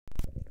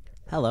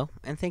Hello,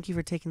 and thank you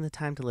for taking the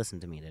time to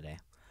listen to me today.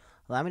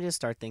 Allow me to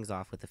start things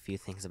off with a few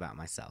things about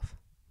myself.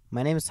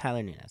 My name is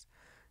Tyler Nunez,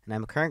 and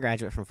I'm a current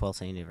graduate from Full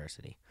Sail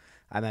University.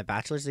 I have my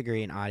bachelor's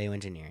degree in audio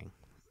engineering.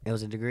 It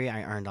was a degree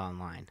I earned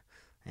online,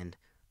 and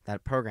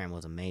that program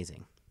was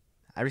amazing.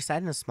 I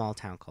reside in a small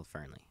town called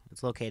Fernley.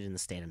 It's located in the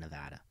state of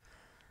Nevada.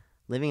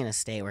 Living in a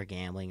state where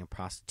gambling and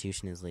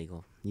prostitution is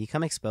legal, you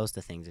become exposed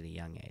to things at a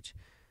young age.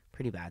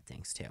 Pretty bad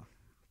things, too.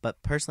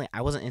 But personally,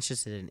 I wasn't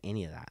interested in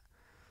any of that.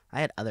 I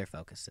had other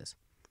focuses.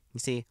 You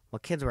see, while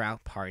kids were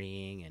out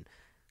partying and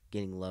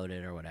getting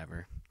loaded or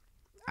whatever,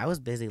 I was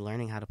busy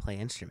learning how to play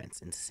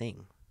instruments and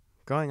sing.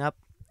 Growing up,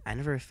 I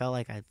never felt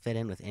like I fit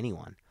in with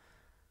anyone,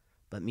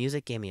 but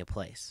music gave me a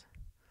place,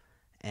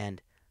 and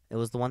it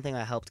was the one thing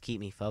that helped keep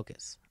me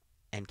focused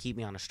and keep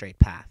me on a straight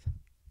path.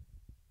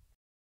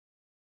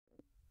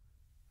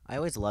 I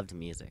always loved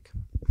music.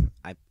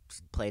 I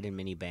played in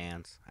many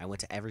bands. I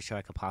went to every show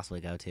I could possibly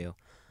go to,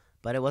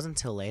 but it wasn't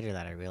until later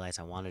that I realized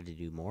I wanted to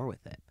do more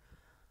with it.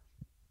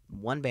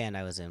 One band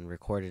I was in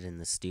recorded in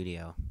the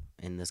studio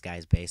in this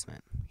guy's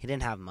basement. He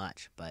didn't have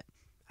much, but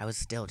I was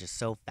still just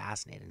so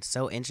fascinated and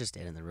so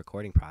interested in the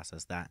recording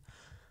process that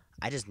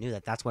I just knew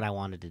that that's what I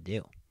wanted to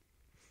do.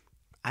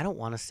 I don't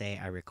want to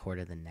say I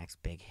recorded the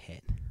next big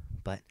hit,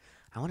 but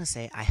I want to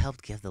say I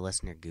helped give the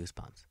listener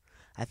goosebumps.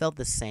 I felt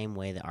the same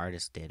way the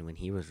artist did when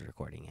he was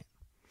recording it.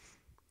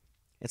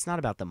 It's not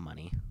about the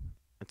money.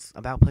 It's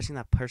about pushing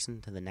that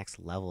person to the next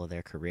level of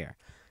their career,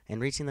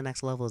 and reaching the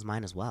next level is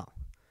mine as well.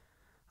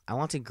 I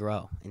want to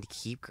grow and to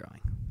keep growing.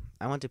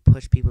 I want to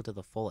push people to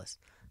the fullest,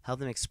 help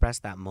them express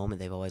that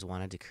moment they've always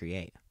wanted to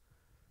create.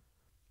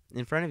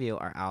 In front of you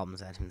are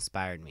albums that have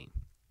inspired me.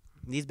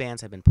 These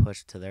bands have been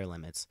pushed to their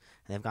limits,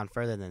 and they've gone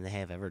further than they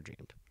have ever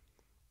dreamed.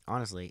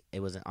 Honestly,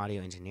 it was an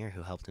audio engineer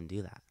who helped them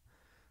do that.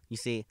 You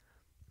see,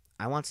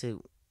 I want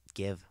to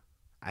give.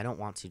 I don't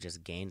want to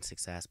just gain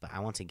success, but I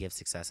want to give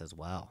success as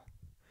well.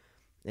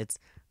 It's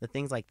the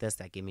things like this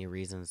that give me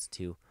reasons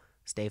to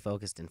stay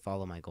focused and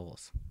follow my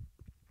goals.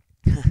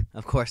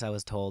 Of course, I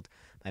was told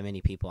by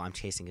many people I'm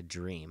chasing a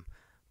dream,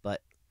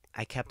 but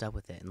I kept up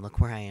with it, and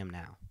look where I am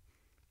now.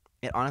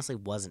 It honestly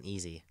wasn't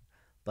easy,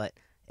 but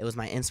it was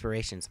my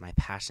inspirations, my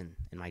passion,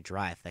 and my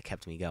drive that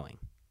kept me going.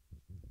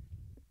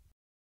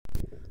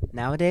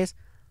 Nowadays,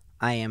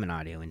 I am an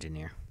audio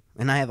engineer,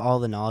 and I have all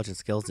the knowledge and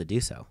skills to do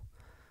so.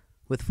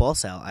 With Full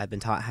Sail, I've been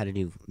taught how to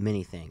do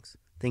many things.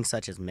 Things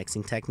such as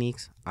mixing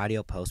techniques,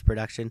 audio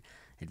post-production,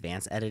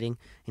 advanced editing,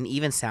 and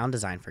even sound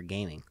design for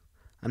gaming.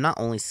 I'm not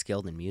only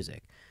skilled in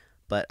music,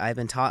 but I've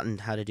been taught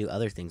how to do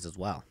other things as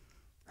well.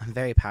 I'm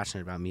very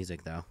passionate about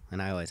music, though,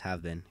 and I always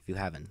have been, if you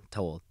haven't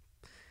told.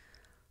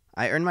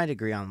 I earned my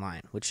degree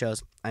online, which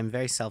shows I'm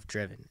very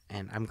self-driven,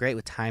 and I'm great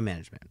with time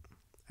management.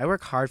 I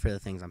work hard for the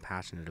things I'm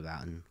passionate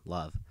about and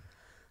love.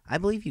 I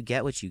believe you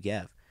get what you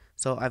give,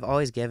 so I've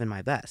always given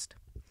my best.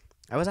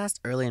 I was asked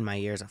early in my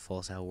years at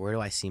Full Sail, where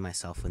do I see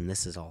myself when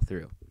this is all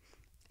through?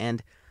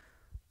 And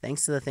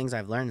thanks to the things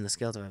I've learned and the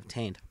skills I've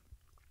obtained,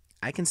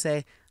 I can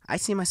say I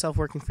see myself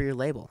working for your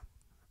label.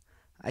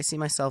 I see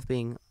myself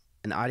being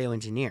an audio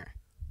engineer.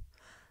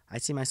 I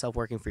see myself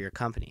working for your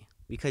company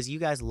because you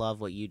guys love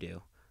what you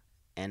do,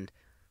 and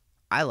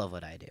I love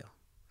what I do.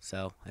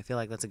 So I feel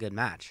like that's a good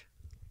match.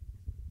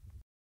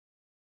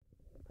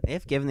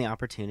 If given the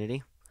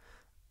opportunity,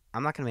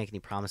 I'm not going to make any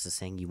promises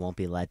saying you won't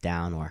be let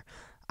down or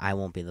I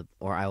will be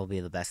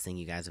the best thing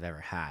you guys have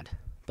ever had.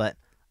 But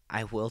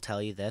I will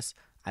tell you this,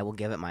 I will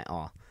give it my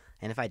all.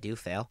 And if I do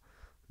fail,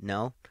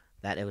 know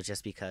that it was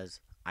just because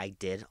I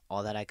did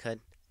all that I could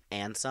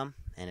and some,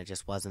 and it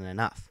just wasn't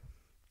enough.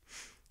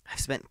 I've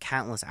spent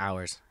countless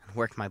hours and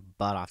worked my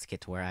butt off to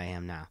get to where I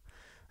am now.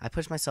 I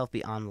pushed myself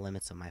beyond the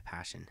limits of my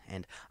passion,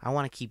 and I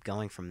want to keep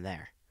going from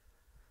there.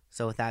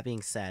 So with that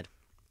being said,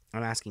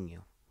 I'm asking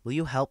you, will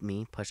you help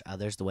me push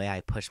others the way I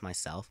push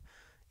myself?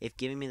 If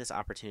giving me this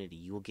opportunity,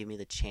 you will give me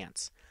the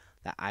chance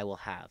that I will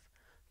have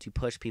to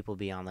push people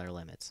beyond their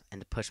limits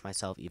and to push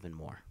myself even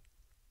more.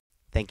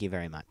 Thank you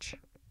very much.